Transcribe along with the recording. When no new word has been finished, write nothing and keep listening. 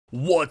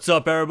What's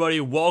up,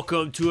 everybody?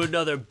 Welcome to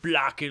another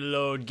block and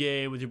load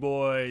game with your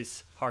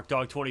boys,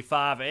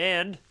 HarkDog25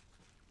 and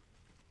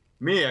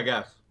Me, I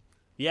guess.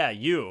 yeah,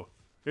 you.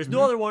 There's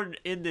no other one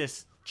in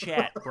this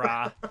chat,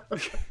 brah.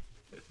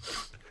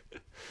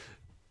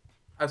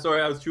 I'm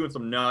sorry, I was chewing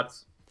some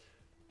nuts.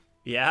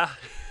 Yeah?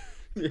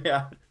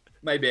 Yeah,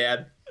 my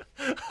bad.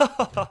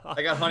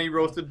 I got honey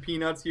roasted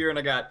peanuts here, and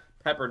I got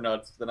pepper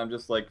nuts that I'm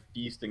just like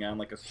feasting on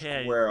like a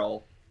Hey.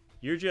 squirrel.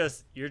 You're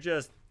just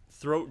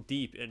throat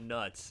deep in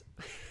nuts.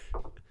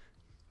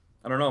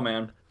 I don't know,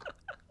 man.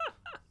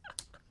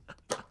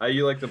 I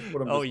you like to put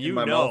them Oh, just you in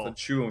my know. mouth and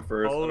chew them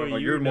first. Oh, I don't know.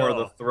 you You're more of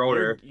the know.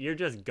 throater. You're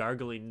just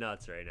gargling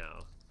nuts right now.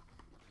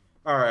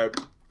 All right.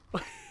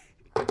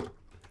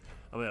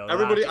 I'm gonna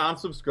Everybody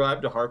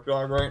unsubscribe to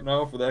HarkDog right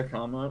now for that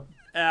comment.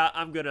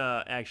 I'm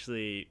gonna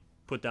actually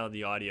put down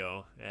the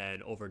audio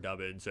and overdub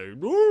it and say.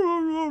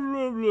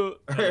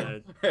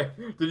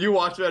 And Did you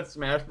watch that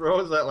Smash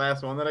Bros? That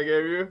last one that I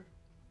gave you?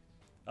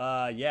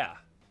 yeah.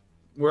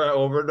 Where I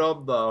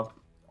overdubbed the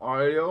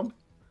audio?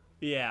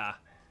 Yeah,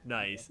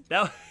 nice.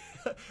 That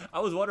I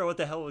was wondering what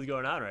the hell was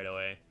going on right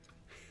away.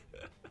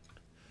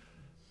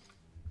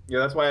 Yeah,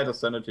 that's why I had to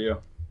send it to you.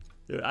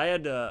 Dude, I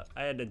had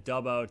to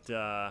dub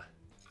out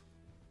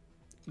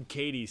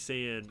Katie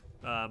saying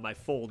my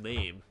full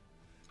name.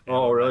 in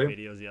Oh, one of my really?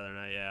 videos the other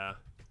night, yeah.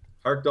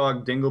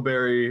 HarkDog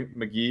Dingleberry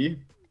McGee.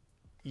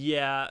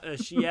 Yeah,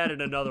 she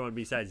added another one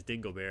besides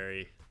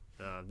Dingleberry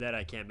that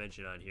I can't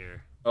mention on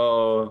here.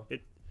 Oh,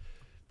 It-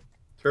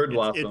 Turd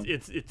Blossom.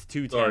 It's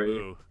too Sorry.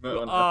 taboo.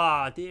 No, no.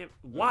 Ah, damn!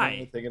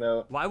 Why? Take it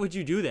out. Why would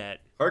you do that?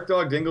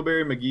 HarkDog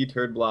Dingleberry McGee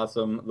Turd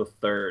Blossom the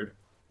third.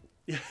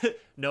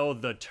 No,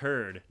 the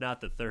turd,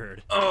 not the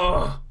third.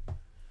 Oh,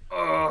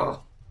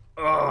 oh,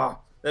 oh.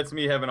 That's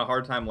me having a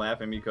hard time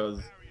laughing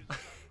because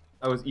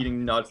I was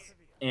eating nuts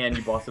and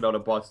you busted out a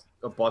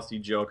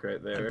busty joke right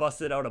I there.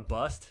 busted out a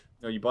bust.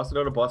 No, you busted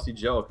out a busty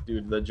joke,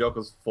 dude. The joke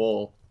was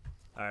full.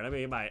 All right, let me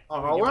get my. Oh,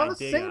 let me get we're my on the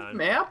dig same on.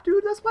 map,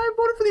 dude. That's why I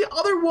voted for the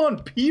other one,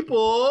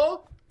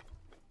 people.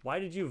 Why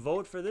did you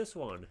vote for this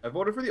one? I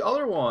voted for the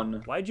other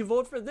one. Why'd you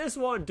vote for this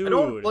one, dude?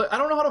 I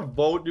don't know how to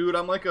vote, dude.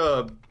 I'm like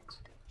a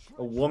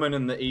woman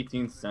in the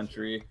 18th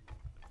century.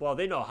 Well,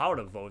 they know how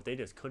to vote. They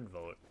just couldn't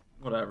vote.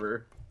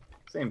 Whatever.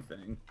 Same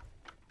thing.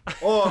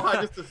 Oh,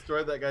 I just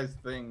destroyed that guy's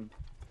thing.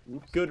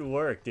 Oops. Good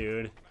work,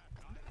 dude.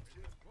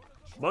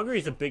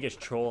 Mungry's the biggest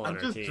troll on I'm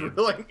our just team.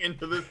 drilling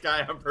into this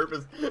guy on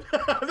purpose.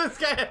 This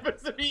guy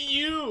happens to be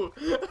you.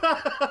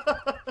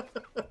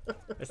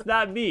 It's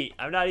not me.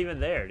 I'm not even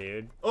there,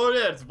 dude. Oh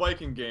yeah, it's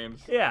Viking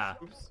games. Yeah.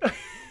 Oops.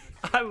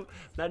 I'm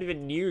not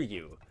even near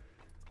you.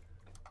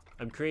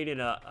 I'm creating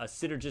a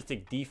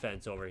synergistic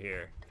defense over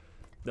here.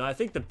 No, I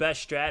think the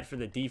best strat for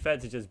the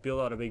defense is just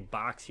build out a big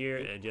box here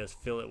and just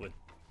fill it with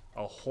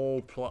a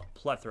whole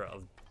plethora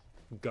of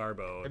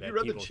garbo. Have that you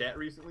read the people... chat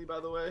recently, by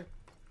the way?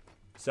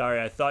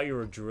 Sorry, I thought you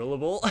were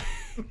drillable.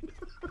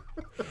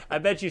 I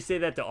bet you say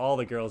that to all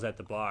the girls at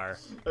the bar.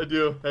 I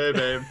do. Hey,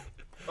 babe.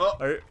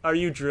 Oh, Are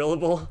you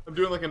drillable? I'm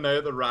doing like a night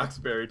at the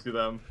Roxbury to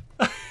them.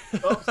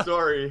 Oh,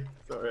 sorry.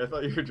 Sorry, I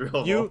thought you were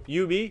drillable.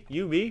 You, me,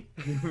 Me?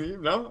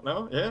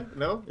 No,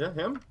 yeah,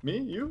 him, me,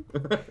 you,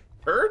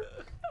 her.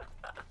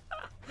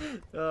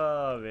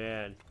 Oh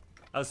man,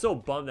 I was so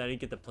bummed that I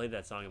didn't get to play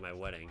that song at my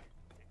wedding.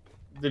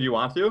 Did you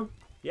want to?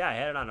 Yeah, I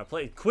had it on a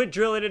plate. Quit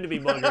drilling into me,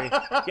 Mungry.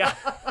 Yeah.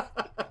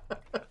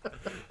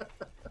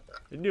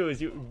 The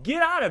news, you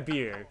get out of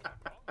here.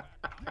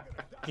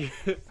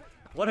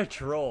 What a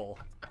troll.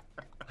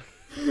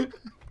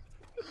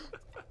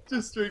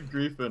 Just straight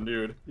griefing,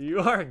 dude. You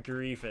are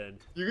griefing.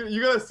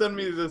 You gotta send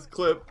me this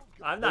clip.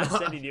 I'm not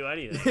sending you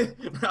anything.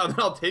 Then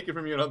I'll take it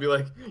from you and I'll be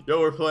like, yo,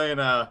 we're playing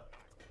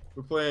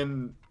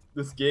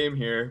this game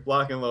here,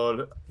 block and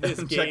load. This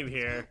And game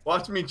here.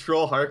 Watch me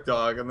troll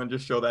HarkDog and then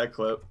just show that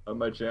clip on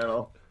my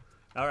channel.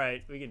 All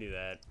right, we can do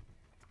that.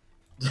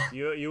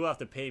 You have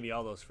to pay me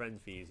all those friend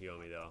fees you owe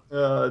me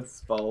though. It's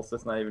false.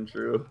 That's not even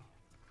true.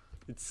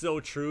 It's so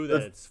true that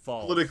That's it's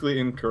false. Politically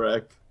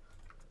incorrect.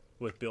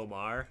 With Bill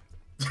Maher.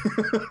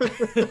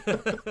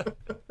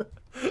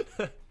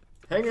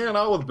 Hanging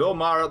out with Bill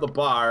Maher at the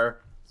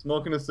bar,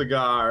 smoking a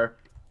cigar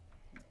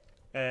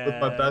with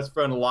my best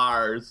friend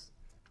Lars.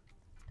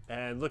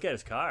 And look at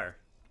his car.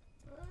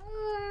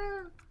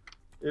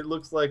 It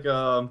looks like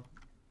a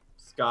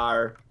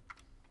Scar.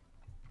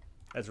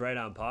 That's right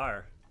on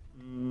par.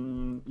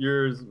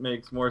 Yours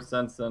makes more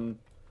sense than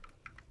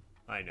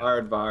I know.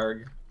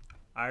 Aardvark.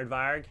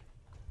 Aardvark?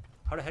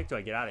 How the heck do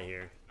I get out of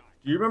here?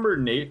 Do you remember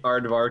Nate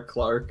Aardvark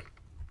Clark?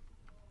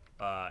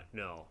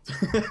 No.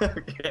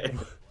 Okay.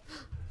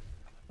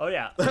 Oh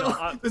yeah.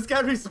 No, This guy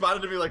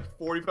responded to me like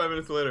 45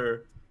 minutes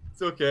later.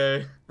 It's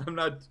okay. I'm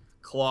not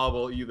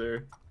clawable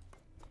either.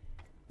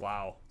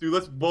 wow. Dude,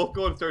 let's both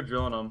go and start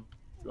drilling him.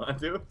 You want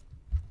to?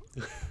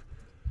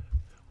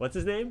 What's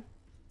his name?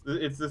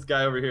 It's this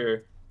guy over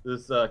here.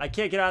 This I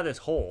can't get out of this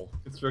hole.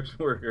 construction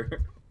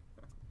worker.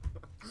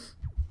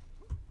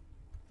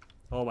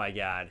 Oh my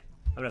god.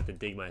 I'm gonna have to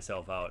dig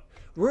myself out.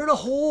 We're in a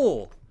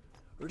hole!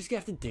 We're just gonna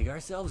have to dig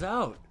ourselves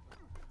out.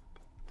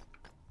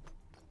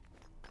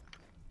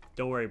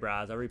 Don't worry,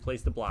 bros. I'll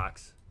replace the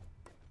blocks.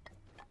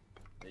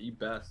 Yeah, you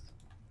best.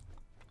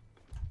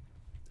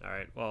 All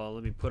right. Well,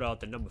 let me put out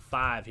the number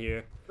 5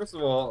 here. First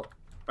of all,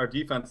 our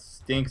defense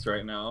stinks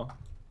right now.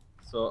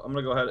 So I'm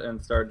going to go ahead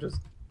and start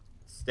just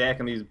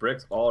stacking these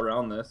bricks all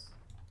around this.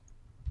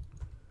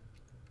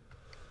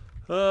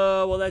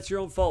 Well, that's your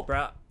own fault,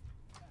 bro.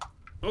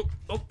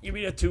 Oh, give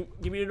me a 2.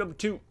 Give me a number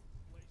 2.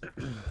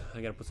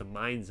 I gotta put some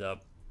mines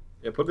up.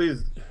 Yeah, put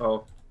these.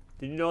 Oh,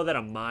 Did you know that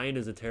a mine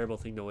is a terrible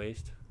thing to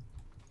waste?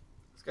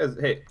 this guy's.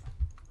 Hey,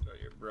 get out of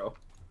here, bro.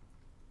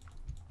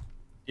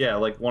 Yeah,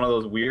 like one of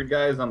those weird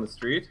guys on the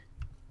street.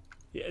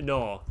 Yeah,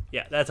 no.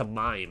 Yeah, that's a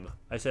mime.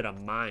 I said a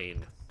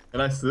mine.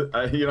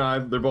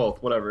 And they're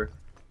both whatever.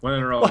 One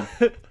in a row.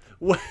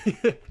 What?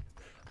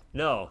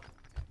 No.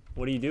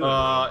 What are you doing?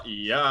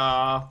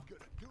 Yeah.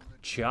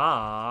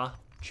 Chabra.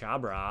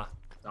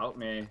 Doubt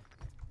me.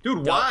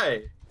 Dude,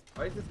 why?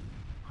 Why is this?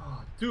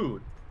 Oh,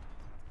 dude.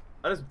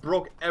 I just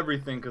broke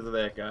everything because of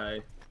that guy.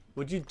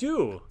 What'd you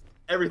do?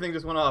 Everything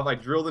just went off. I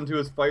drilled into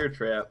his fire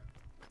trap.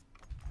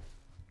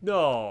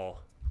 No.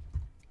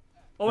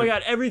 Oh my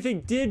god,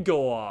 everything did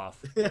go off.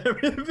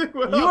 Everything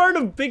went You off. are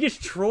the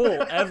biggest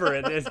troll ever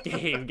in this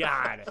game,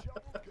 God.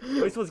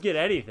 Are we supposed to get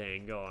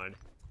anything going?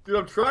 Dude,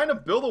 I'm trying to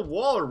build a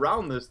wall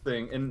around this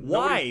thing, and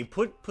Why?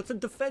 Put some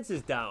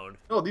defenses down.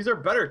 No, these are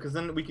better because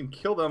then we can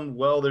kill them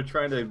while they're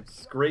trying to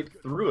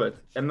scrape through it,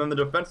 and then the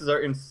defenses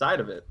are inside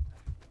of it.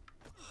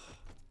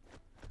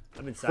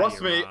 I'm inside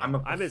Trust your me,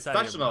 mom. I'm a inside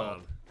your professional.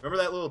 mom.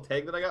 Remember that little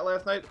tag that I got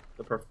last night?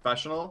 The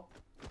professional?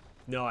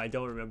 No, I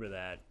don't remember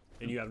that.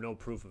 And you have no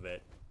proof of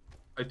it.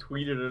 I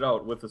tweeted it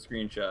out with a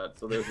screenshot,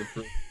 so there's the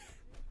proof.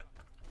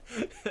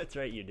 That's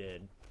right, you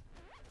did.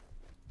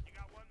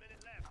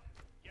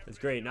 That's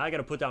great. Now I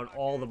gotta put down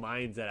all the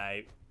mines that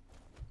I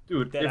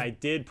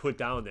did put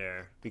down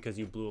there because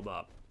you blew them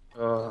up.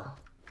 Ugh.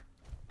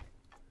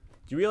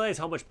 Do you realize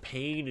how much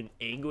pain and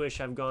anguish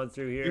I've gone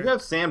through here? You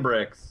have sand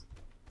bricks.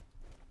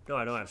 No,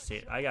 I don't have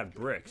sand. I got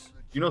bricks.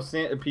 You know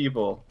sand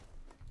people.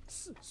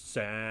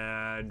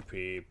 Sand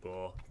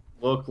people.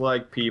 Look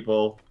like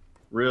people.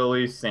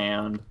 Really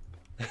sand.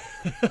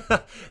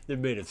 They're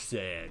made of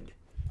sand.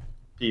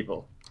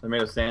 People. They're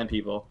made of sand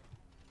people.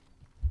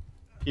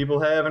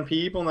 People having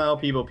people now.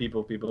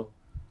 People.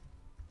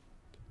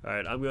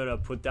 Alright, I'm gonna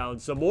put down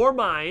some more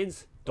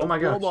mines. Don't blow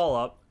them all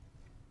up.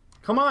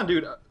 Come on,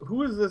 dude.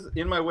 Who is this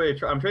in my way?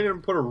 I'm trying to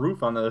put a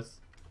roof on this.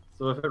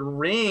 So if it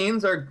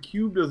rains, our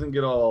cube doesn't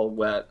get all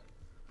wet.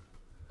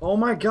 Oh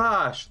my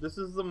gosh. This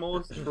is the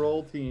most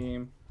troll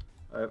team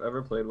I've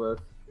ever played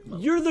with.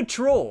 You're the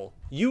troll.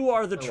 You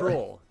are the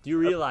troll. Do you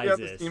realize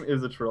this team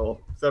is a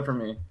troll, except for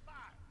me.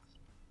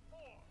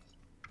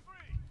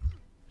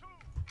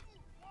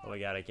 Oh my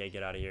god, I can't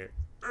get out of here.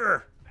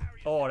 Urgh.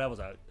 Oh, that was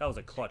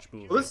a clutch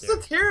move. Well, this is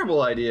a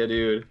terrible idea,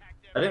 dude.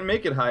 I didn't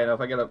make it high enough.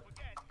 I gotta.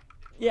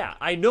 Yeah,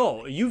 I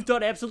know. You've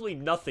done absolutely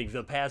nothing for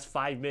the past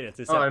 5 minutes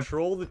except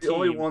troll the team. The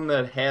only one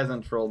that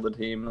hasn't trolled the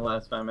team in the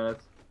last 5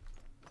 minutes.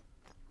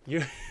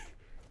 You.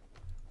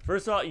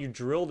 First of all, you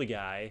drilled a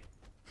guy.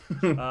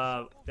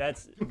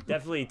 That's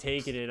definitely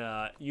taken in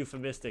a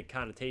euphemistic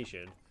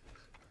connotation.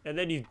 And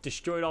then you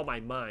destroyed all my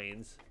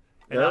mines.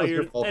 And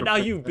now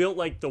you've built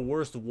like the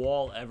worst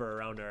wall ever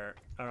around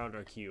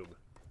our cube.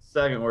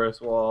 Second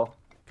worst wall.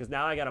 Because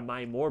now I gotta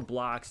mine more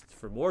blocks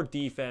for more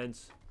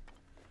defense.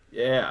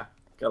 Yeah,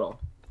 got a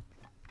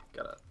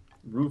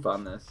roof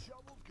on this.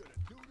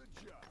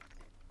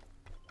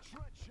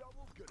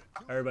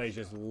 Everybody's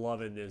just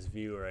loving this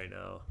view right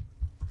now.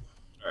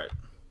 All right.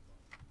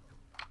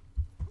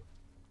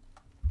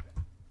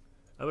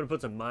 I'm gonna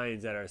put some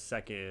mines at our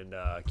second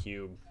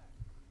cube.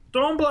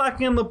 Don't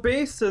block in the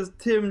base, says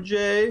Tim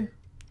J.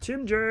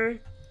 Tim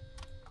J.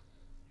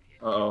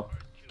 Uh-oh.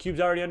 Cube's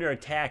already under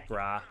attack,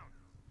 brah.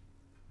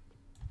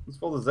 Whose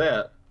fault is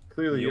that?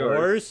 Clearly yours.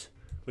 Yours?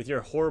 With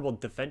your horrible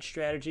defense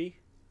strategy?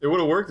 It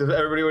would have worked if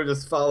everybody would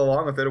just follow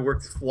along with it. It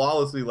worked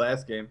flawlessly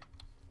last game.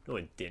 No,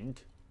 it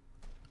didn't.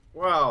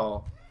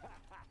 Wow.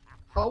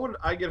 How would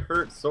I get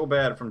hurt so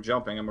bad from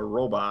jumping? I'm a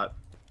robot.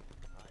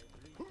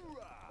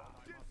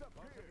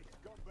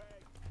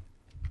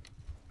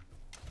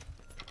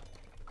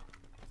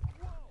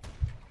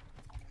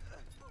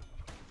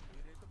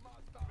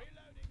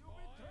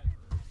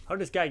 How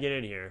did this guy get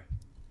in here?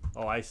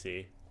 Oh, I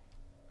see.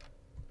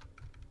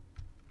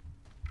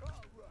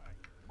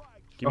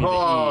 Give me the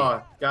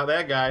E. Got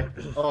that guy.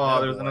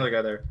 Oh, there's another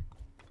guy there.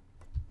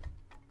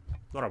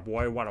 What a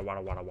boy, what a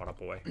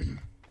boy.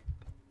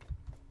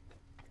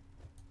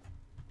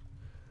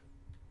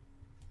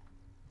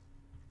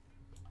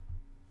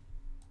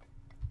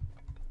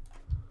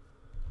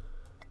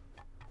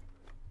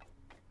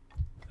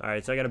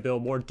 Alright, so I gotta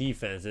build more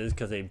defenses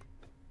because they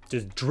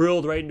just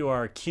drilled right into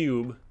our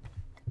cube.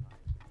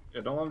 Yeah,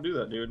 don't let him do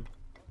that, dude.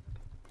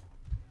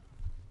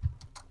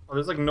 Oh,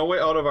 there's like no way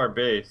out of our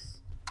base.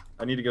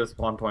 I need to get a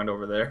spawn point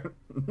over there.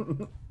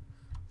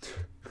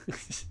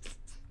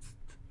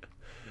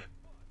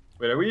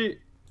 Wait, are we...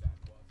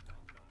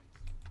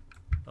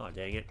 Oh,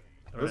 dang it.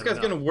 This guy's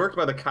getting worked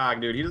by the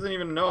cog, dude. He doesn't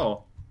even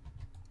know.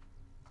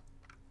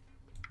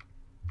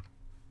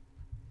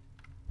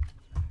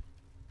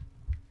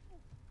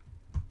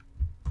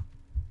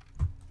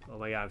 Oh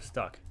my god, I'm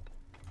stuck.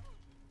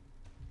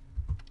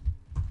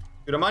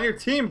 Dude, I'm on your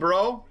team,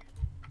 bro.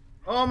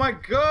 Oh my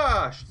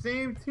gosh,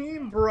 same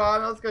team, bro.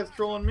 Now this guy's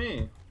trolling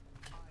me.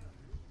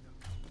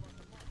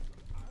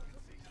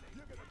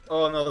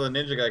 Oh no, the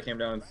ninja guy came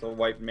down and so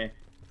wiped me.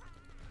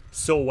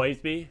 So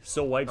wiped me?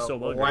 So wiped, so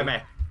Mungry. Wipe me.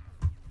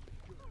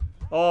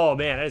 Oh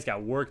man, I just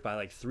got worked by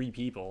like 3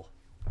 people.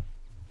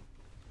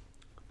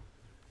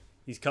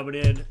 He's coming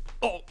in.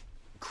 Oh,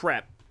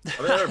 crap.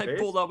 I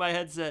pulled out my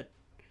headset.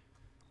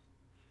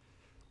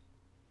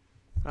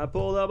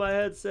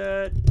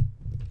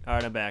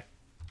 Alright, I'm back.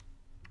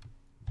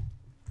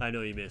 I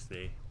know you missed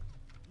me.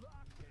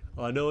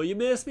 I know you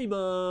missed me,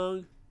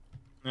 Mung.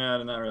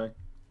 Yeah, not really.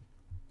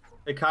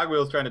 Hey,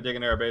 Cogwheel's trying to dig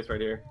into our base right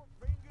here.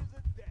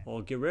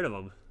 Well, get rid of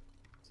him.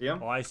 See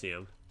him? Oh, I see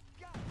him.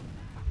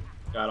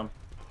 Got him.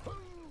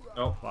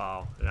 Oh.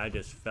 Wow, and I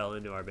just fell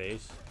into our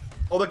base.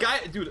 Oh, the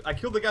guy, dude, I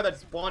killed the guy that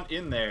spawned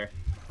in there.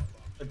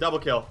 A double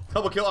kill.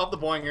 Double kill off the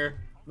boinger.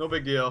 No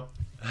big deal.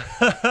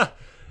 It's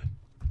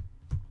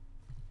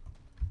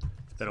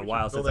been a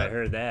while since I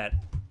heard that.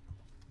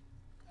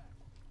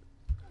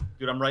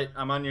 Dude,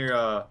 I'm on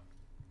your,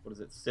 what is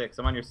it, 6.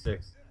 I'm on your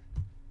 6.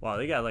 Wow,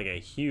 they got like a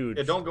huge...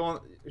 Yeah, don't go on,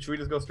 should we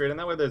just go straight in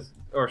that way?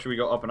 Or should we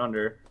go up and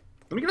under?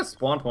 Let me get a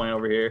spawn point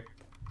over here.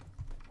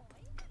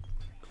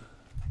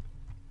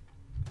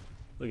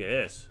 Look at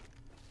this.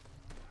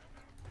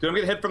 Dude, I'm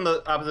getting hit from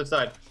the opposite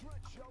side.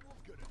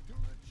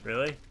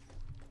 Really?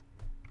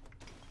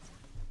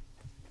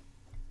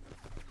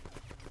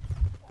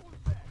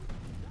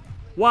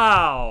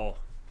 Wow!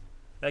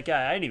 That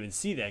guy, I didn't even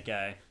see that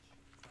guy.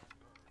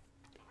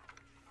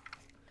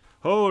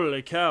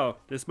 Holy cow,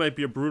 this might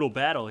be a brutal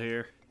battle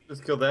here.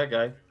 Just killed that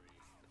guy.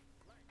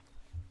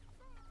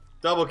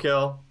 Double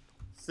kill.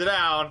 Sit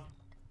down.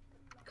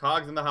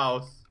 Cogs in the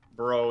house,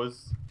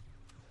 bros.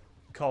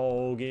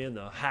 Cog in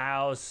the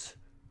house.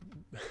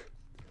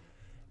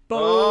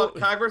 Oh,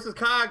 Cog versus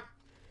Cog.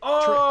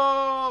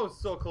 Oh,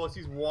 so close.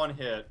 He's 1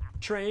 hit.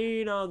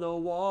 Train on the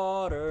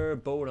water,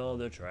 boat on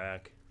the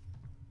track.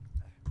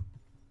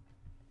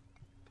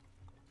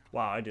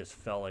 Wow, I just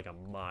fell like a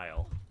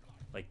mile.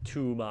 Like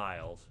 2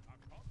 miles.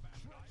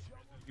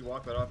 If you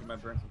walk that off, you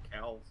might burn some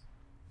cows.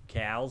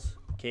 Cows?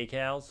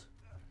 K-cows?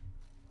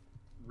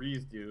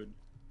 Rees, dude.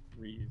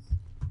 Rees.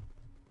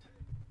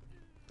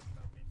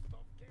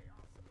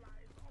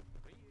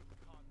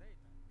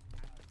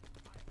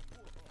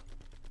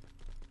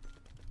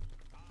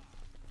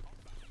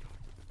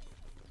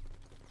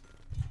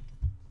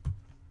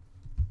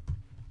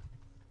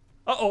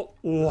 Uh-oh.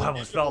 Ooh, I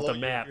almost fell off the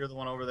map. You're the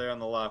one over there on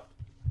the left.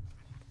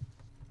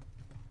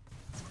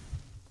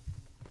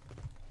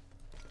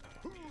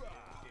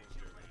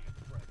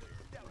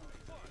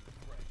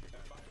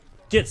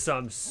 Get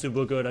some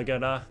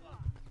Subuguragana.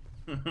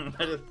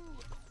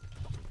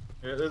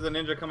 There's a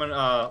ninja coming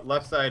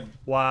left side.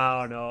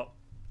 Wow, no.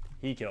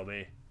 He killed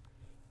me.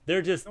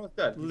 They're just,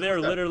 Dead.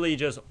 they're literally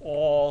just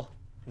all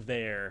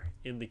there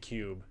in the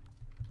cube.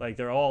 Like,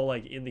 they're all,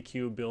 like, in the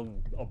cube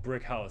building a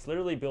brick house.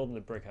 Literally building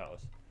a brick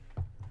house.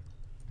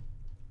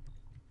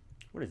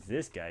 What is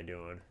this guy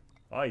doing?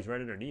 Oh, he's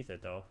right underneath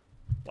it, though.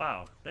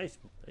 Wow, nice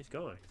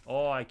going.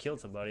 Oh, I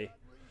killed somebody.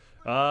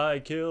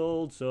 I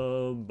killed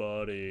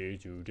somebody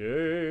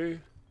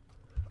today.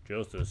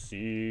 Just to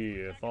see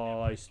if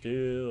I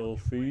still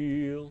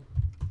feel.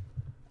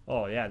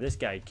 Oh, yeah, this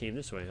guy came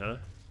this way, huh?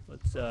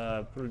 Let's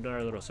put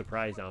another little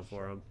surprise down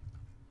for him.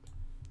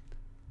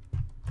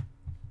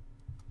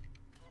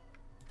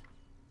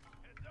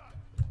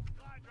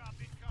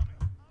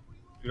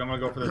 Dude, I'm gonna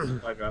go for this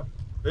supply drop.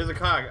 There's a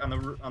cog on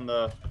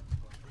the.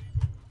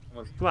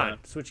 Come on,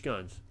 switch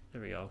guns.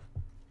 There we go.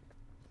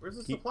 Where's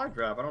the supply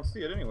drop? I don't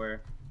see it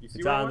anywhere. You see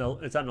It's where on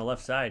the, it's on the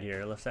left side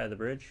here, left side of the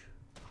bridge.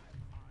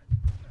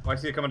 Oh, I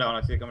see it coming down.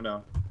 I see it coming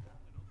down.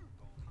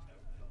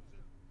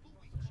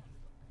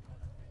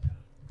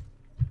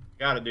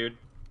 Got it, dude.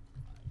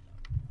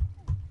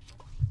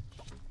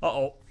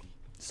 Uh-oh.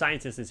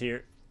 Scientist is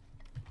here.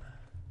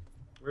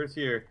 Where's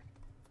here?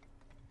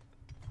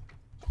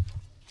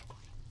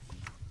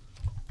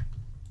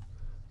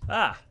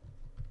 Ah.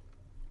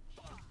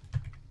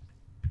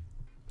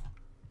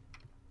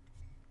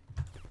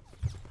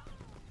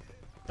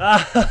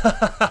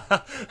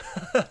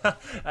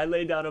 I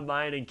laid down a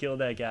mine and killed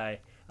that guy.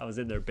 I was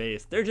in their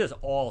base. They're just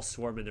all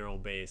swarming their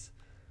own base.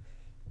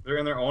 They're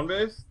in their own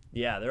base?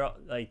 Yeah, they're all,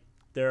 like,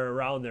 they're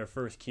around their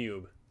first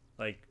cube.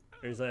 Like,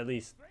 there's at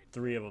least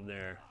 3 of them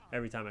there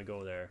every time I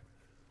go there.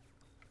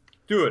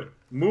 Dude,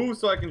 move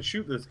so I can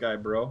shoot this guy,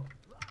 bro.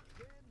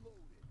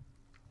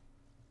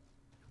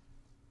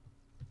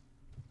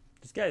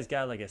 This guy's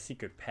got like a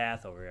secret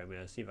path over here. I'm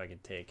gonna see if I can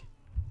take.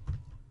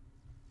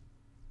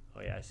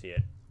 Oh yeah, I see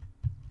it.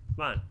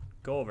 Come on,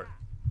 go over.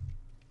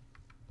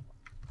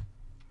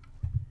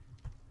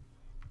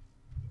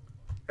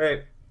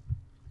 Hey,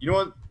 you know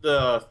what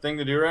the thing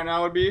to do right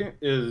now would be?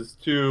 Is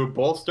to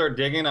both start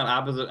digging on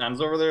opposite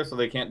ends over there so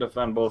they can't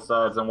defend both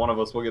sides and one of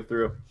us will get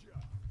through.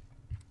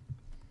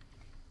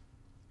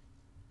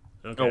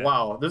 Okay. Oh,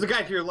 wow. There's a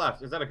guy to your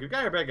left. Is that a good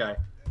guy or a bad guy?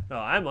 Oh,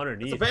 I'm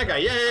underneath. It's a bad guy.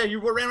 Yeah, yeah, yeah, you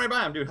ran right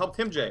by him, dude. Help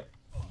Tim J.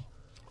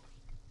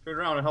 Turn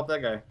around and help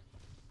that guy.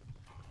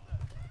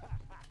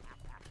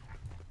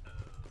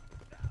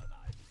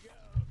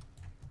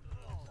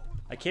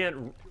 I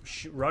can't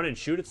run and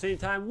shoot at the same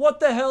time. What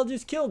the hell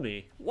just killed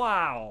me?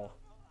 Wow.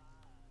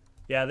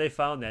 Yeah, they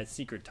found that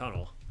secret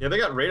tunnel. Yeah, they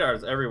got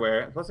radars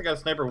everywhere. Plus, they got a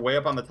sniper way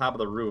up on the top of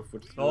the roof.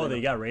 Which is oh, they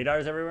got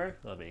radars everywhere?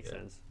 That makes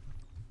sense.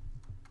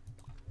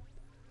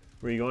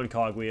 Where you going,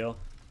 Cogwheel?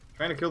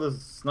 Trying to kill this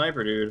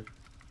sniper, dude.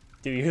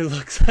 Dude, you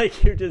looks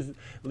like you're just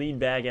leaned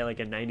back at like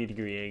a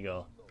 90-degree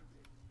angle.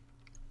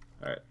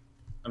 All right,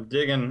 I'm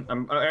digging.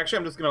 I'm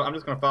just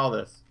gonna follow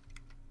this.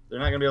 They're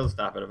not gonna be able to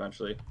stop it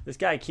eventually. This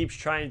guy keeps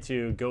trying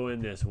to go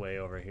in this way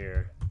over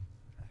here.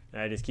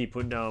 And I just keep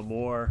putting down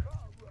more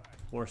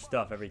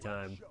stuff every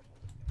time.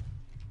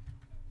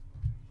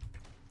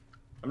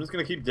 I'm just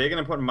gonna keep digging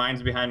and putting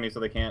mines behind me so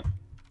they can't.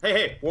 Hey,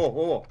 hey, whoa,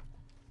 whoa, whoa!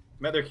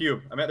 I'm at their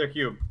cube. I'm at their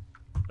cube.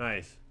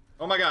 Nice.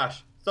 Oh my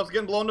gosh, stuff's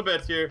getting blown to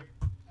bits here.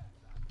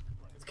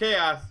 It's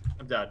chaos.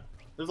 I'm dead.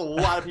 There's a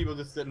lot of people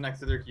just sitting next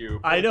to their cube.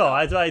 I know.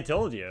 That's what I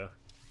told you.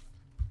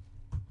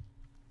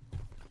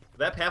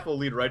 That path will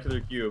lead right to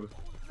their cube.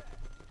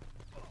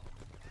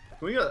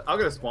 Can we get I'll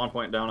get a spawn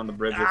point down on the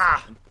bridge.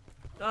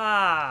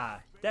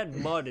 That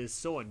mud is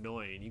so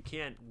annoying. You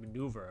can't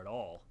maneuver at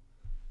all.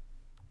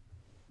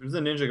 There's a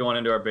ninja going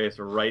into our base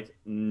right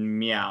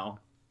meow.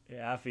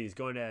 Yeah, if he's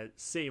going that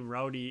same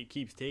route he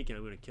keeps taking,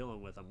 I'm going to kill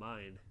him with a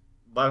mine.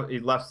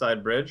 Left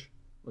side bridge.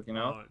 Looking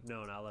out. Oh,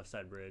 no, not left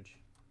side bridge.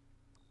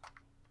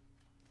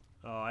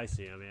 Oh, I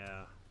see him,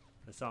 yeah.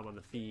 I saw him on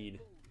the feed.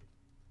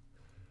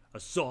 I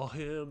saw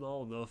him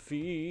on the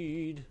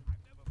feed.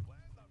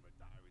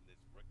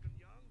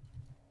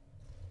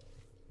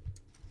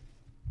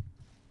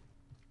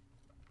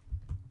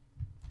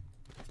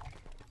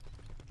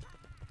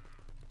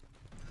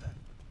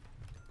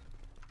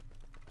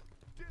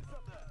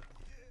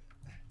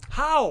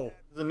 How?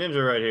 There's a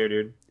ninja right here,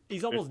 dude.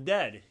 He's almost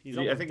dead.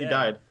 I think he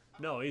died.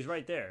 No, he's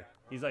right there.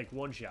 He's like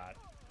one shot.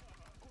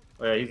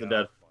 Oh yeah, he's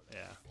dead.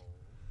 Yeah.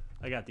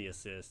 I got the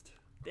assist.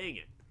 Dang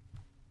it.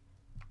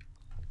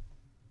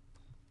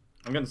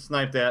 I'm getting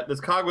sniped at. This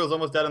cogwheel's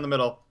almost dead in the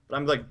middle, but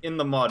I'm like in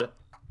the mud.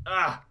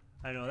 Ah!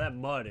 I know, that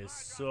mud is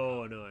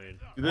so annoying.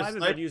 Dude, I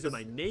haven't been using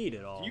my nade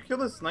at all. Can you kill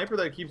this sniper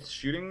that keeps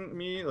shooting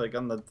me like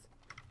on the...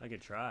 I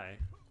could try.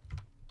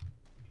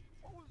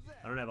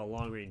 I don't have a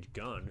long range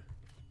gun.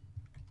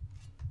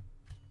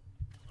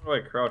 How do I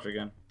crouch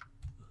again?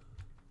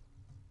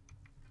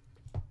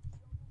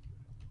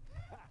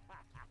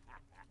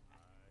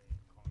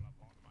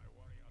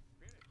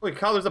 Holy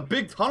cow, there's a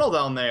big tunnel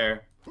down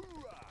there.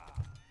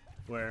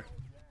 Where?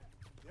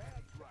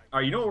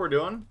 Alright, you know what we're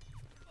doing?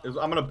 I'm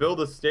gonna build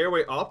a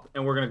stairway up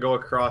and we're gonna go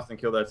across and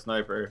kill that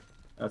sniper.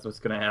 That's what's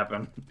gonna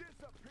happen.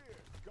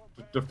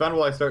 Defend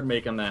while I start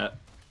making that.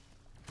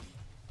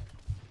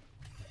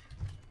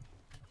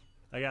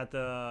 I got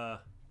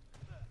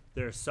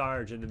their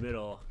Sarge in the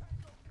middle.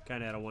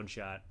 Kinda at a one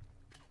shot.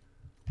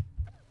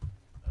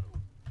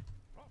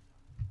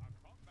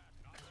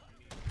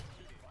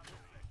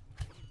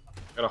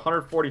 Got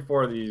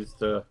 144 of these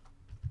to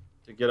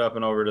get up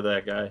and over to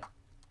that guy.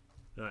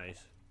 Nice.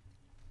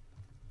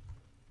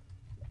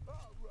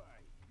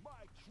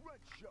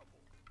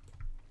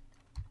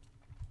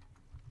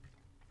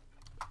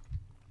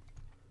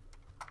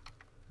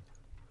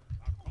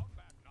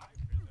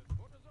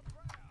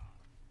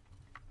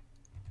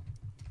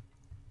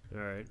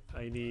 Alright,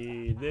 I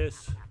need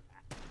this.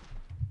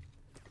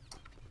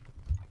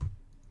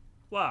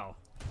 Wow.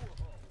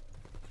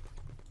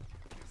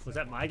 Was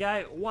that my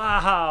guy?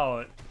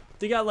 Wow!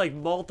 They got like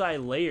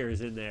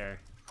multi-layers in there.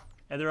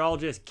 And they're all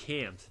just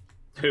camped.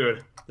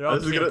 Dude,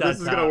 this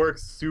is gonna work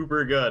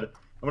super good.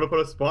 I'm gonna put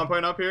a spawn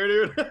point up here,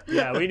 dude.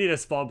 Yeah, we need a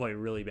spawn point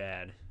really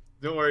bad.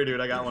 Don't worry, dude,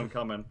 I got one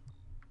coming.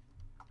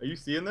 Are you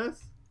seeing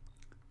this?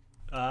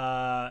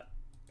 Oh!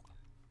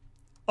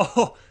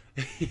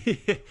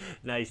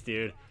 Nice,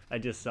 dude. I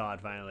just saw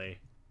it finally.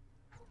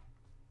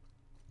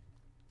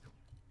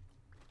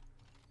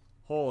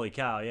 Holy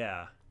cow,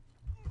 yeah.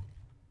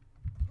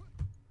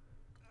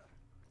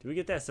 Did we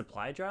get that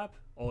supply drop?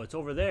 Oh, it's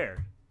over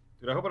there.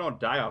 Dude, I hope I don't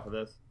die off of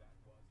this.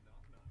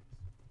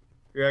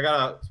 Here, I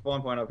got a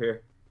spawn point up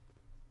here.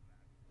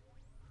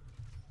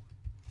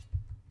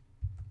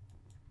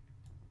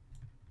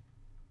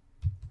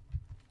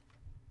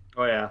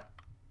 Oh yeah.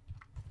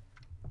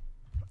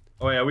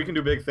 Oh yeah, we can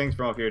do big things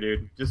from up here,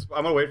 dude.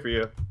 I'm gonna wait for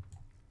you.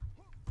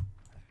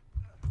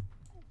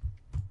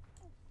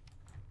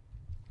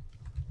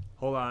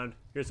 Hold on.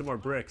 Here's some more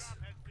bricks.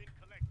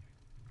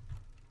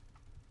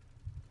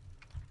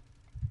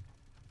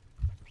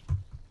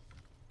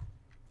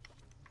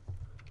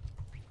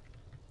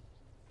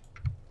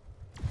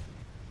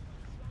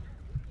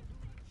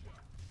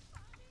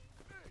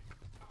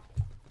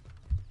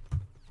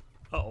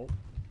 Uh-oh.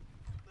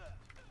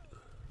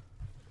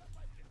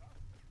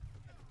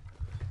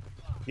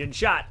 Getting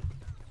shot.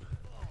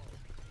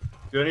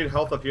 Do I need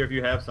health up here if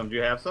you have some? Do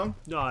you have some?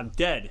 No, I'm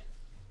dead.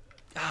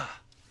 Ah.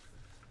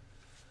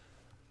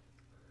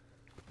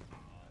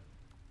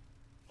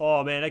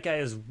 Oh man, that guy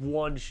is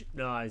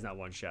no, he's not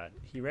one shot.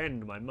 He ran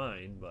into my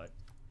mind, but.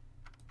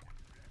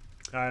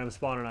 Alright, I'm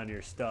spawning on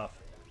your stuff.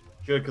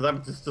 Good, because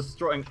I'm just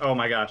destroying. Oh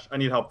my gosh, I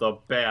need help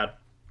though. Bad.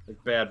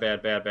 Like, bad.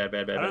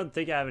 I don't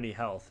think I have any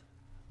health.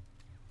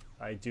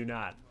 I do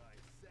not.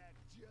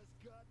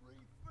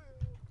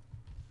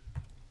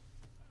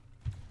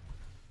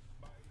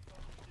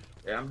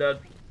 Yeah, I'm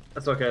dead.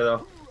 That's okay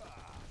though.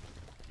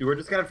 Dude, we're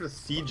just gonna have to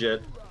siege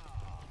it.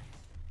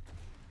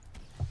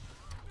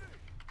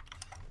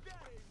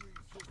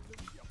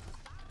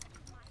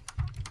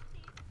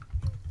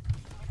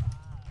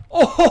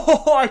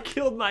 Oh, I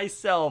killed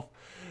myself.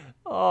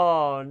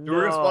 Oh no. Dude,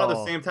 we're gonna spawn at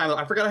the same time though.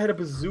 I forgot I had a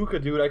bazooka,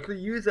 dude. I could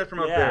use that from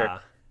up there. Yeah.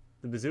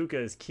 The bazooka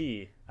is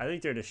key. I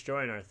think they're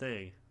destroying our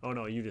thing. Oh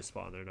no, you just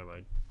spawned there. Never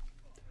mind.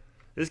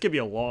 This could be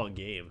a long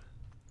game.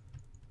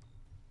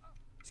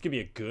 This could be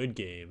a good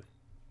game.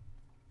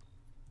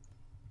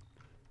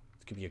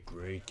 This could be a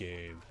great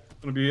game. It's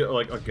gonna be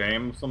like a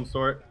game of some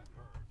sort.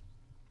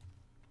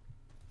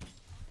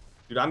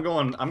 Dude, I'm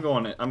going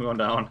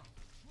down.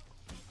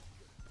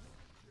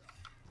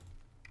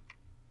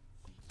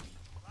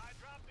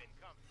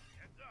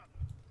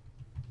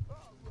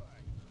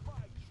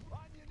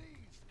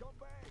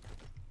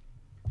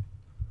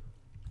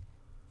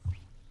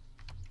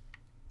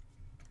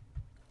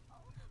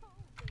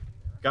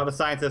 Got the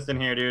scientist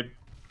in here, dude.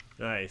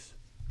 Nice.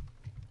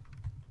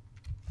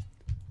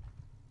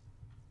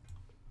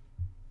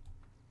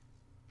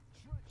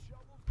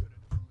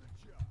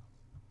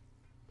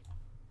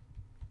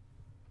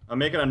 I'm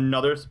making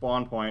another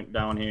spawn point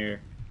down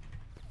here.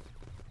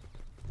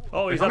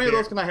 Oh, he's How up many here.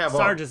 of those can I have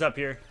Sarge up? is up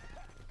here.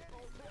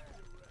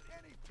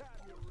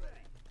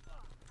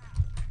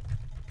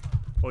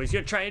 Oh, he's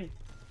gonna try and...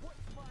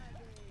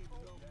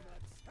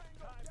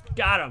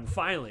 Got him,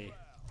 finally.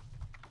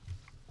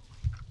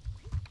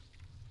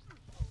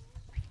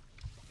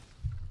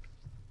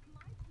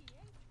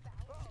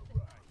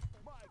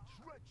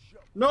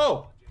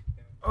 No!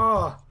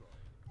 Oh!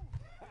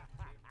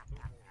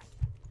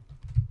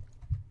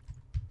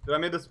 Dude, I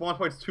made the spawn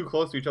points too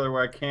close to each other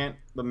where I can't...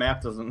 The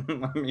map doesn't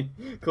let me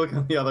click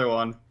on the other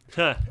one.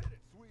 Huh.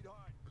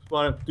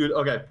 Spawn... Dude,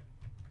 okay.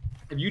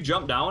 If you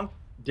jump down,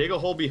 dig a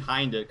hole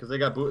behind it, because they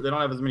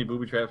don't have as many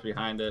booby traps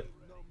behind it.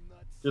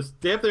 Just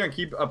stay up there and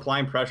keep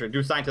applying pressure.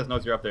 Dude, scientist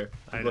knows you're up there.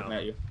 He's looking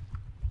at you.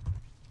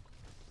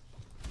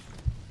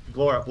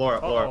 Blow her up, blow her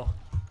up, blow her up.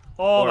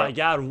 Oh my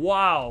god,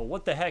 wow.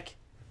 What the heck?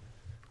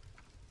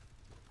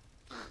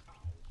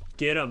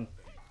 Get him.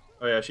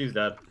 Oh yeah, she's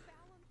dead.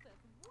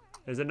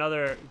 There's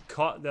another...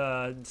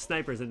 The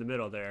sniper's in the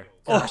middle there.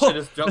 Gosh, I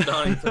just jumped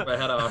down and took my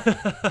head off.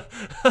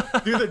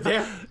 Dude,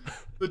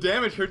 the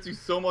damage hurts you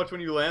so much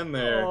when you land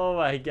there. Oh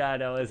my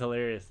god, that was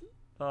hilarious.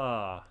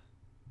 Oh.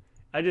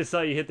 I just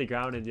saw you hit the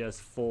ground and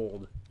just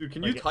fold. Dude,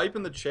 can you type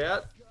in the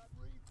chat?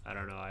 I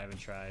don't know, I haven't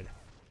tried.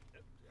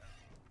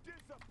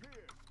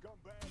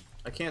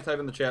 I can't type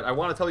in the chat. I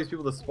want to tell these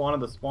people to spawn at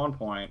the spawn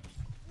point.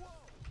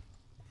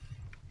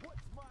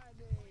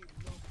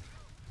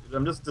 Dude,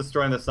 I'm just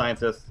destroying the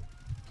scientist.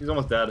 He's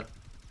almost dead.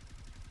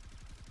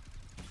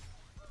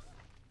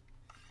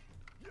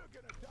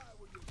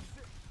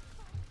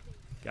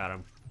 Got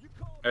him.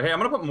 Hey, I'm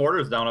gonna put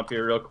mortars down up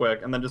here real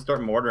quick, and then just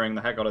start mortaring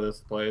the heck out of this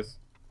place.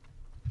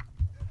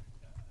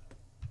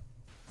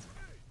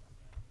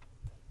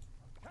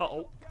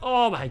 Uh-oh.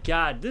 Oh my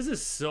god, this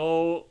is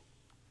so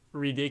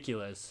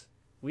ridiculous.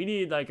 We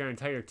need like our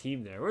entire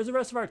team there. Where's the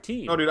rest of our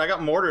team? No, dude, I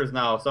got mortars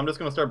now, so I'm just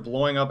gonna start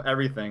blowing up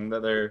everything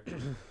that they're...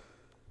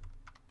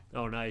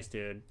 Oh, nice,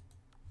 dude.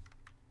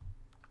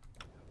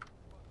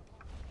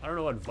 I don't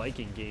know what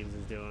Viking Games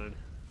is doing.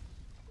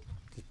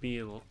 Just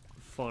being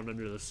fun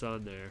under the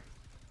sun there.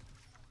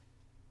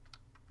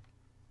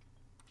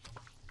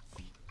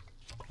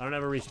 I don't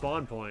have a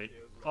respawn point.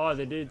 Oh,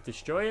 they did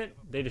destroy it?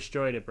 They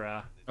destroyed it,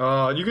 brah.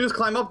 You can just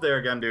climb up there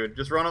again, dude.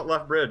 Just run up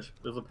left bridge.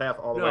 There's a path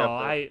all the way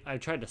up there. I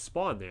tried to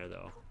spawn there,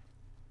 though.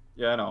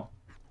 Yeah, I know.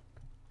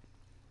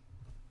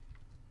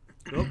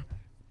 Nope.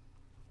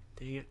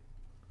 Dang it.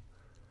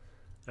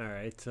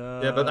 Alright,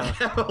 Yeah, but I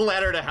have a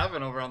ladder to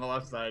heaven over on the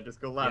left side. Just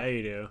go left. Yeah,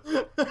 you do.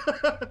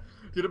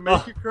 Did it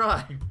make you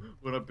cry?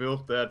 When I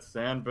built that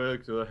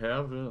sandbag to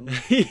heaven.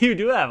 You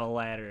do have a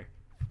ladder.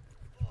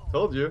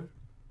 Told you.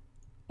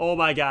 Oh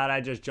my god, I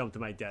just jumped to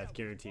my death,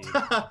 guaranteed.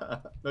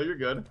 No, you're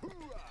good.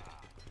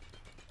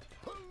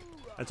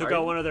 I took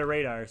out one of their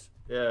radars.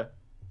 Yeah.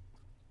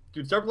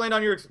 Dude, start laying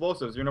down your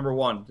explosives. You're number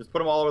one. Just put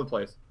them all over the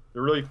place.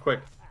 They're really quick,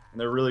 and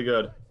they're really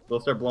good. They'll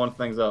start blowing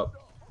things up.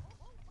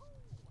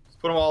 Just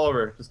put them all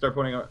over. Just start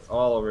putting it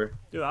all over.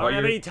 Dude, I don't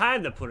have any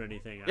time to put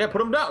anything on. Yeah, put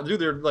them down. Dude,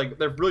 they're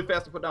really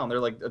fast to put down. They're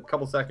like a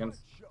couple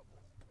seconds.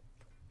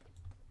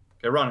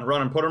 Okay, run,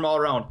 and put them all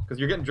around, because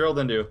you're getting drilled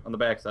into on the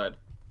backside.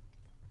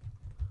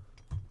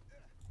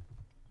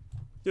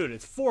 Dude,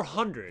 it's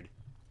 400.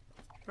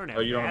 I don't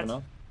have You don't have that.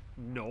 enough?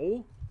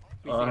 No.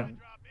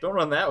 Don't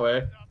run that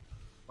way.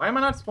 Why am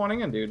I not spawning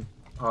in, dude?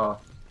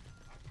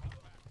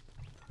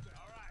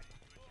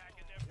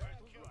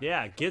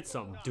 Yeah, get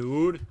some,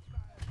 dude.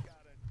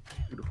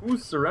 Dude,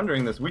 who's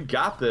surrendering this? We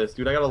got this,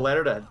 dude. I got a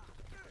ladder to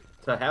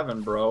to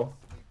heaven, bro.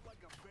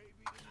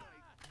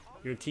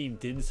 Your team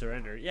didn't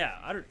surrender. Yeah,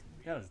 I don't.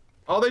 That was...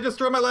 Oh, they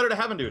destroyed my ladder to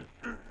heaven, dude.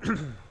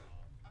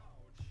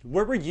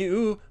 Where were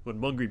you when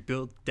Mungry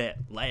built that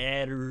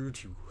ladder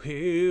to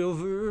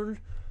heaven?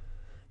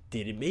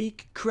 Did it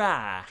make you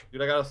cry?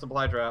 Dude, I got a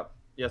supply drop.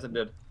 Yes, it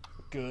did.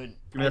 Good.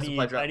 Give me that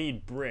supply drop. I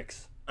need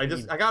bricks. I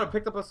gotta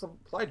pick up a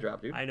supply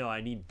drop, dude. I know,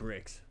 I need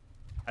bricks.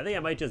 I think I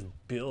might just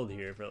build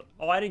here for...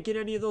 Oh, I didn't get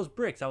any of those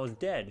bricks. I was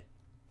dead.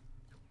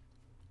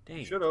 Dang.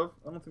 You should have.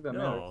 I don't think that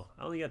matters. No,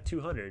 I only got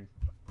 200.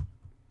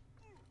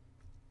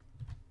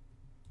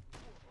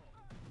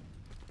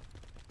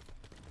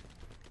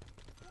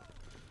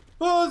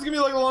 Oh, this is gonna be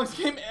like the longest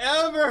game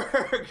ever!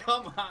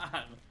 Come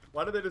on!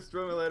 Why did they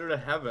destroy my ladder to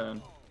heaven?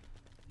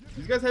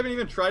 These guys haven't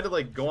even tried to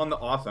like go on the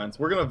offense.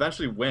 We're gonna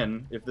eventually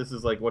win if this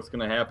is like what's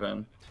gonna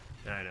happen.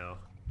 I know.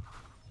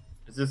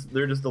 It's just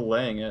they're just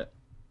delaying it.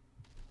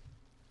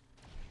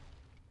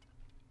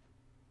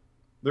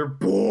 They're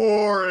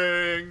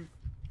boring.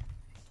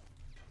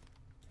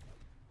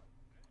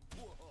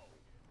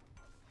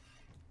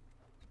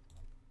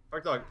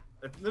 Fuck dog.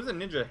 There's a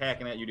ninja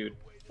hacking at you, dude.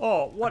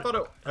 Oh, what?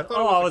 I thought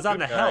I was on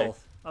the guy.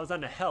 health. I was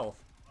on the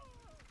health.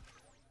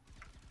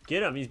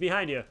 Get him. He's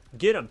behind you.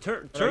 Get him.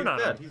 Turn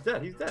on him. He's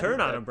dead. He's dead. Turn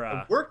He's on dead. him, bro.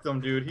 I worked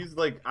him, dude. He's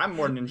like, I'm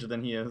more ninja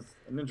than he is.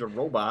 A ninja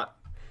robot.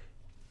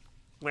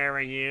 Where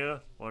are you?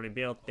 When he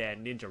built that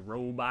ninja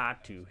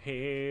robot to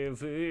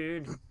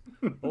heaven.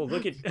 Oh,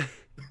 look at...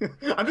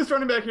 I'm just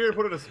running back here to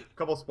put a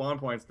couple spawn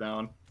points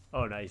down.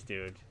 Oh, nice,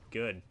 dude.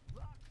 Good.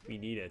 We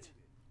need it.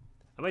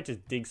 I might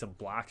just dig some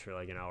blocks for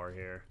like an hour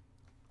here.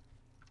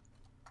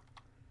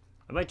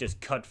 I might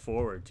just cut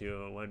forward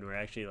to when we're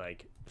actually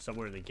like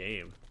somewhere in the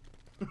game.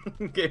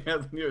 Game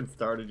hasn't even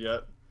started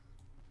yet.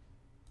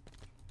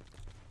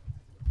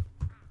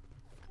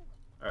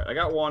 Alright, I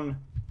got one.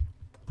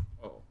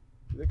 Oh,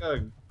 they got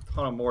a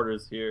ton of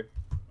mortars here.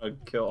 I'm gonna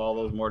kill all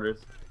those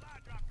mortars.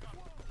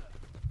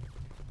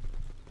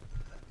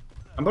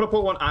 I'm gonna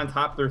put one on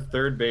top of their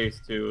third base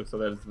too, so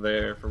that it's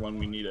there for when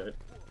we need it.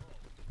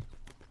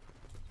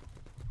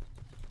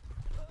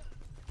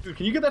 Dude,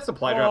 can you get that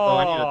supply drop though?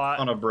 I need a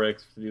ton of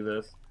bricks to do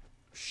this.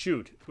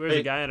 Shoot, where's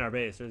the guy in our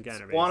base? There's a guy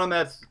in our base. Spawn on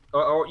that,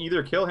 or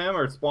either kill him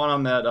or spawn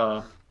on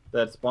that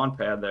that spawn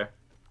pad there.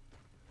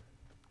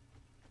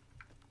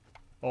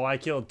 Oh, I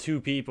killed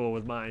 2 people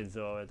with mines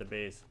though at the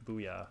base.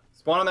 Booyah.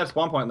 Spawn on that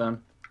spawn point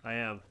then. I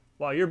am.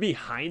 Wow, you're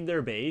behind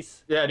their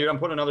base? Yeah, dude, I'm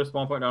putting another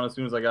spawn point down as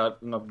soon as I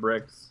got enough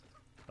bricks.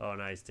 Oh,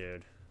 nice,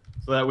 dude.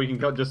 So that we can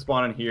just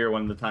spawn in here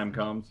when the time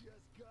comes.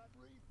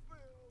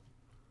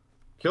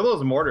 Kill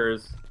those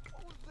mortars.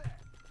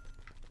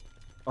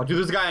 Oh, dude,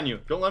 there's a guy on you.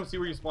 Don't let him see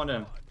where you spawned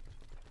in.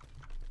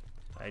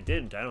 I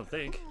didn't, I don't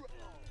think.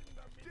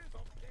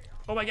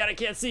 Oh my god, I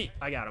can't see.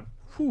 I got him.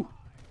 Whew.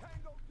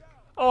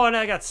 Oh, and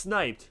I got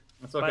sniped.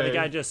 That's okay. By the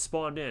guy just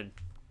spawned in.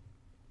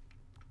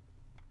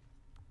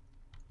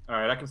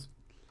 Alright,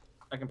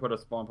 I can put a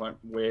spawn point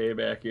way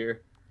back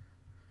here.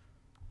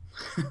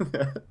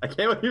 I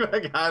can't believe I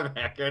got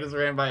back here. I just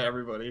ran by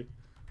everybody.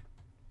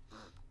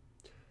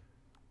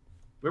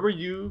 Where were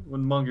you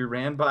when Mungry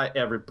ran by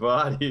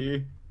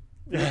everybody?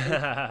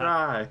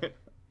 Right.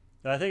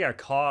 I think our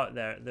cog,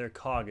 their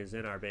cog is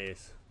in our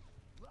base.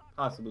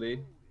 Possibly.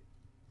 How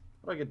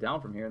do I get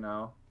down from here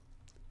now?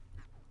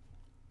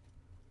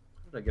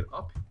 How did I get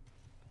up?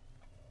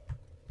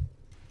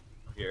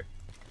 Here.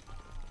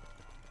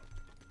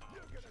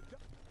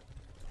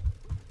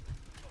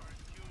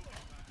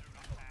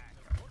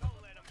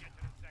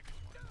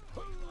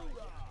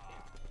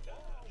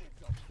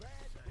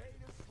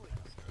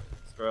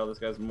 Destroy all this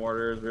guy's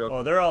mortars real quick.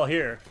 Oh, they're all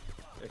here.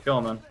 Yeah, kill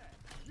him then.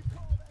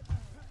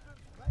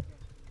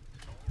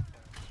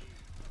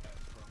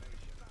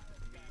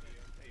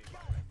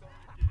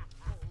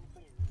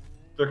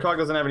 Their cog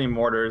doesn't have any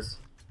mortars.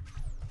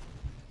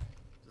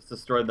 Just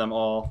destroyed them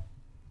all.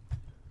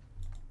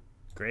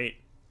 Great.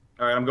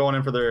 All right, I'm going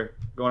in for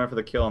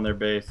the kill on their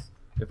base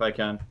if I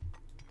can.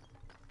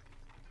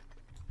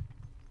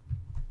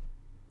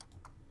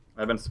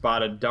 I've been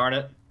spotted. Darn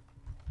it.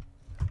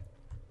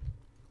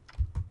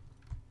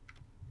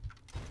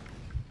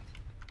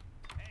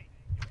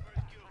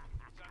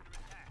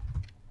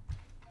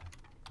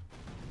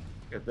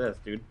 Look at this,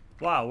 dude.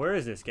 Wow, where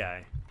is this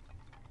guy?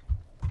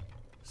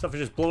 Stuff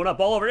is just blowing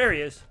up all over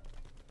areas.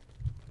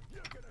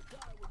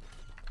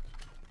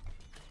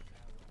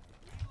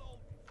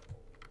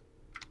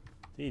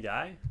 Did he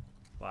die?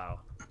 Wow.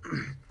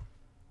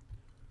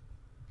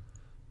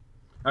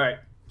 Alright,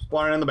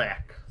 spawning in the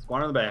back.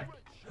 Spawning in the back.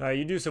 Alright,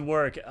 you do some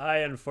work. I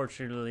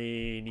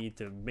unfortunately need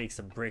to make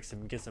some bricks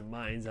and get some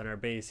mines on our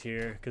base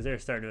here because they're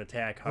starting to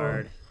attack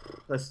hard.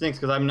 That stinks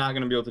because I'm not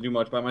going to be able to do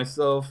much by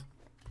myself.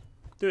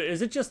 Dude,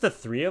 is it just the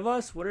 3 of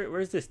us?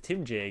 Where's this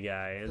Tim J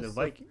guy and the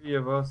Viking? 3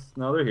 of us.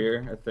 No, they're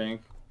here, I think.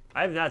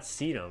 I have not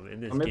seen them in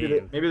this maybe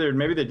game.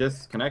 Maybe they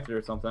disconnected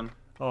or something.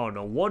 Oh,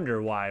 no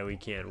wonder why we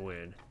can't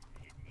win.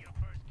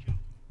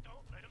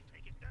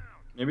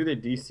 Maybe they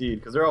DC'd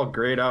because they're all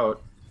grayed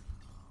out.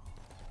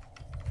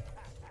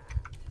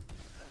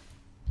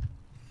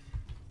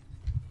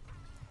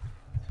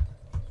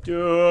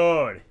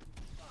 Dude.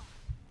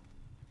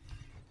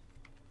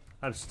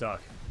 I'm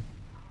stuck.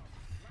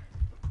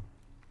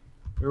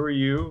 Where were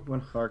you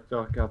when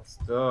Harkdog got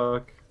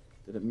stuck?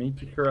 Did it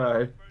make you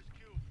cry?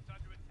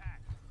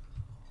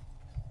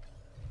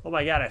 Oh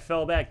my god, I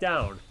fell back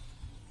down.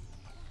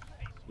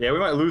 Yeah, we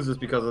might lose this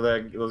because of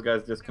that. Those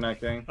guys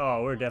disconnecting.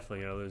 Oh, we're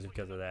definitely gonna lose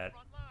because of that.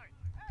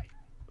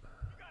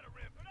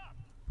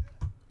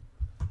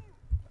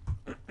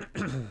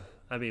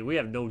 I mean, we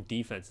have no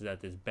defenses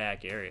at this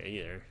back area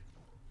either.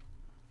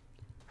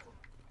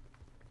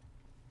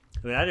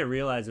 I mean, I didn't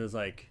realize it was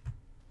like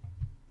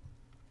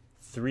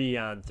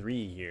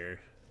 3-on-3 here.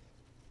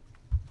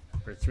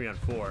 Or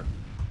 3-on-4.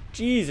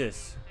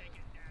 Jesus!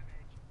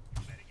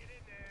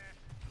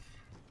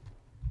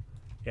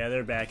 Yeah,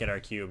 they're back at our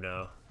cube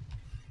now.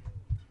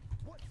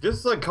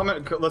 Just like come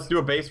in, let's do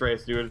a base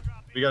race, dude.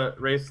 We gotta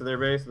race to their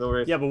base, they'll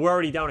race. Yeah, but we're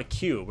already down a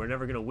cube. We're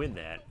never gonna win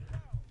that.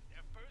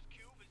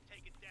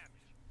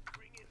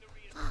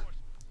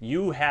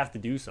 You have to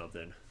do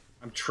something.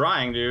 I'm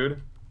trying,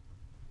 dude.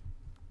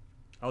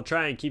 I'll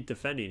try and keep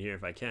defending here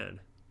if I can.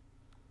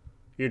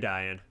 You're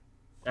dying.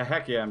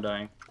 Heck yeah, I'm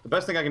dying. The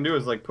best thing I can do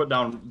is like put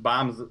down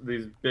bombs,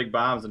 these big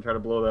bombs, and try to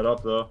blow that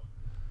up, though.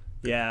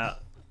 Yeah,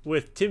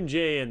 with Tim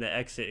J and the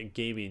Exit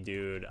Gaming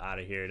dude out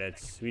of here,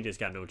 we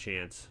just got no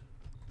chance.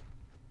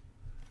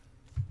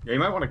 Yeah, you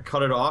might want to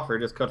cut it off or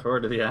just cut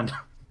forward to the end.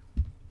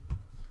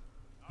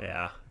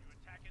 Yeah.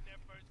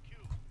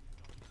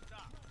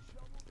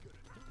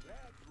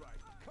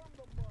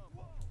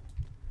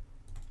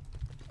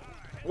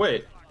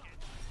 Wait,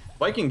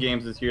 Viking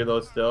Games is here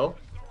though still.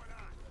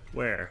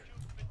 Where?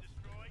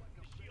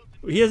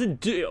 He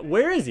hasn't.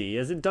 Where is he? He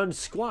hasn't done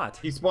squat.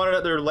 He spawned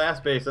at their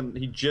last base and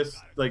he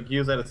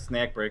was at a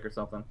snack break or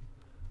something.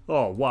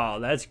 Oh wow,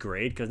 that's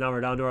great because now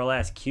we're down to our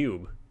last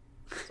cube.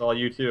 It's all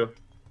you too.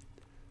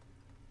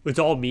 It's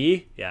all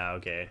me? Yeah,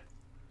 okay.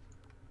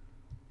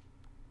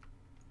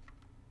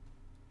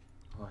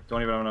 Oh, I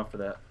don't even have enough for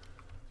that.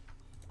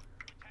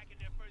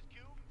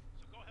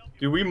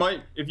 Dude, we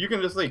might, if you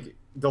can just like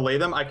delay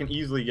them, I can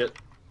easily get.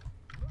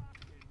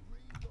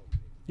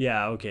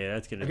 Yeah, okay,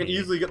 that's gonna. I can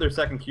easily get their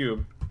second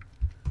cube.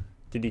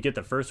 Did you get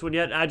the first one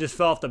yet? I just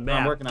fell off the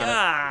map. I'm working on it.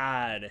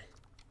 God.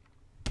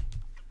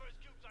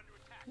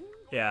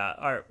 Yeah,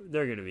 alright,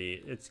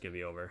 it's gonna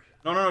be over.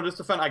 No, just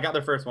defend. I got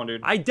their first one,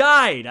 dude. I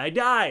died!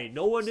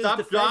 No one is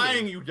defending. Stop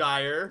dying, you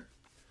dyer!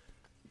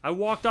 I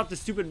walked off the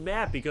stupid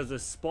map because the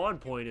spawn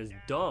point is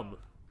dumb.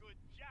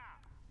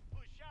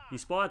 You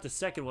spawn at the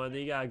second one,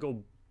 then you gotta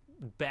go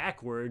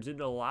backwards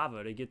into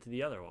lava to get to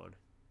the other one.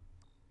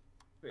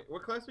 Wait,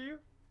 what class are you?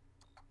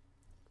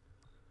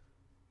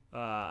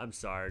 I'm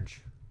Sarge.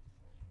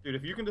 Dude,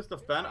 if you can just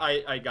defend,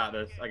 I got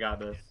this. I got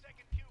this.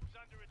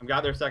 I've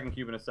got their second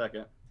cube in a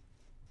second.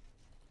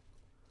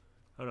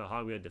 I don't know how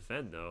I'm gonna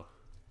defend though.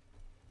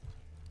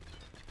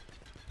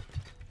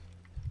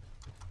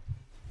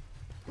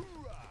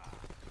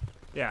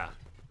 Yeah.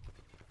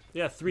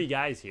 Yeah, 3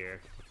 guys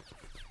here.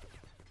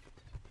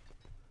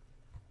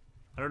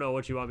 I don't know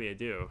what you want me to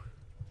do.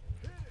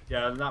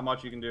 Yeah, there's not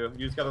much you can do.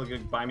 You just gotta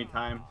like, buy me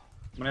time.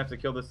 I'm gonna have to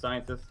kill this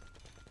scientist.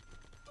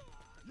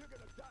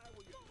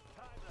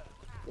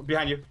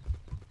 Behind you.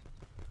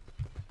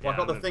 Walk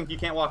out the thing. You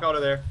can't walk out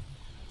of there.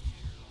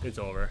 It's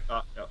over.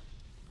 Yep.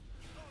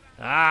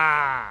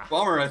 Ah!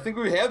 Bummer. I think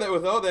we had that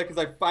without that because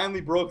I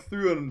finally broke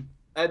through and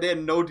they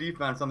had no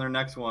defense on their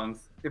next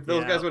ones. If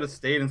those guys would have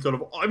stayed instead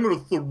of, I'm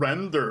gonna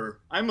surrender.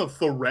 I'm a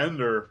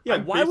surrender. Yeah,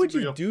 why would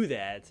you do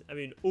that? I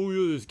mean, oh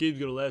yeah, this game's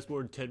gonna last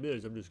more than 10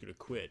 minutes. I'm just gonna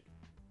quit.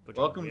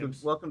 Welcome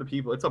to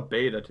people. It's a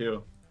beta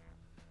too.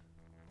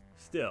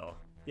 Still,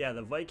 yeah,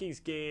 the Vikings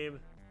game.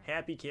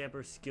 Happy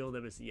camper, skilled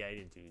MS. Yeah, I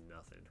didn't do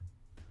nothing.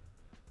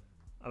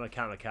 I'm a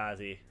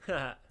kamikaze.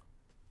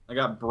 I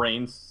got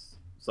brains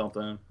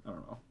something. I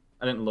don't know.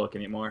 I didn't look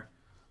anymore.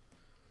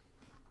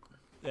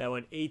 Yeah, I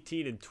went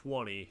 18 and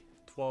 20.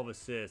 12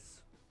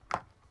 assists.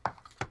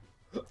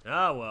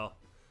 Ah, well.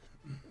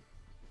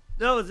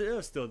 No, it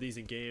was still a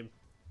decent game.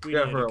 We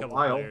Yeah, had for a a couple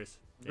while. players.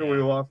 Until we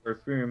lost our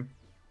stream.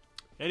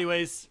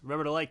 Anyways,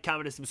 remember to like,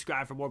 comment, and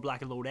subscribe for more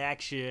Black and Load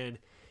action.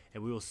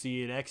 And we will see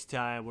you next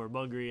time where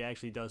Mungry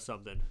actually does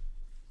something.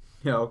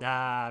 Yo.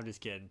 Nah, I'm just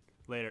kidding.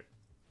 Later.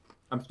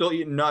 I'm still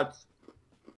eating nuts.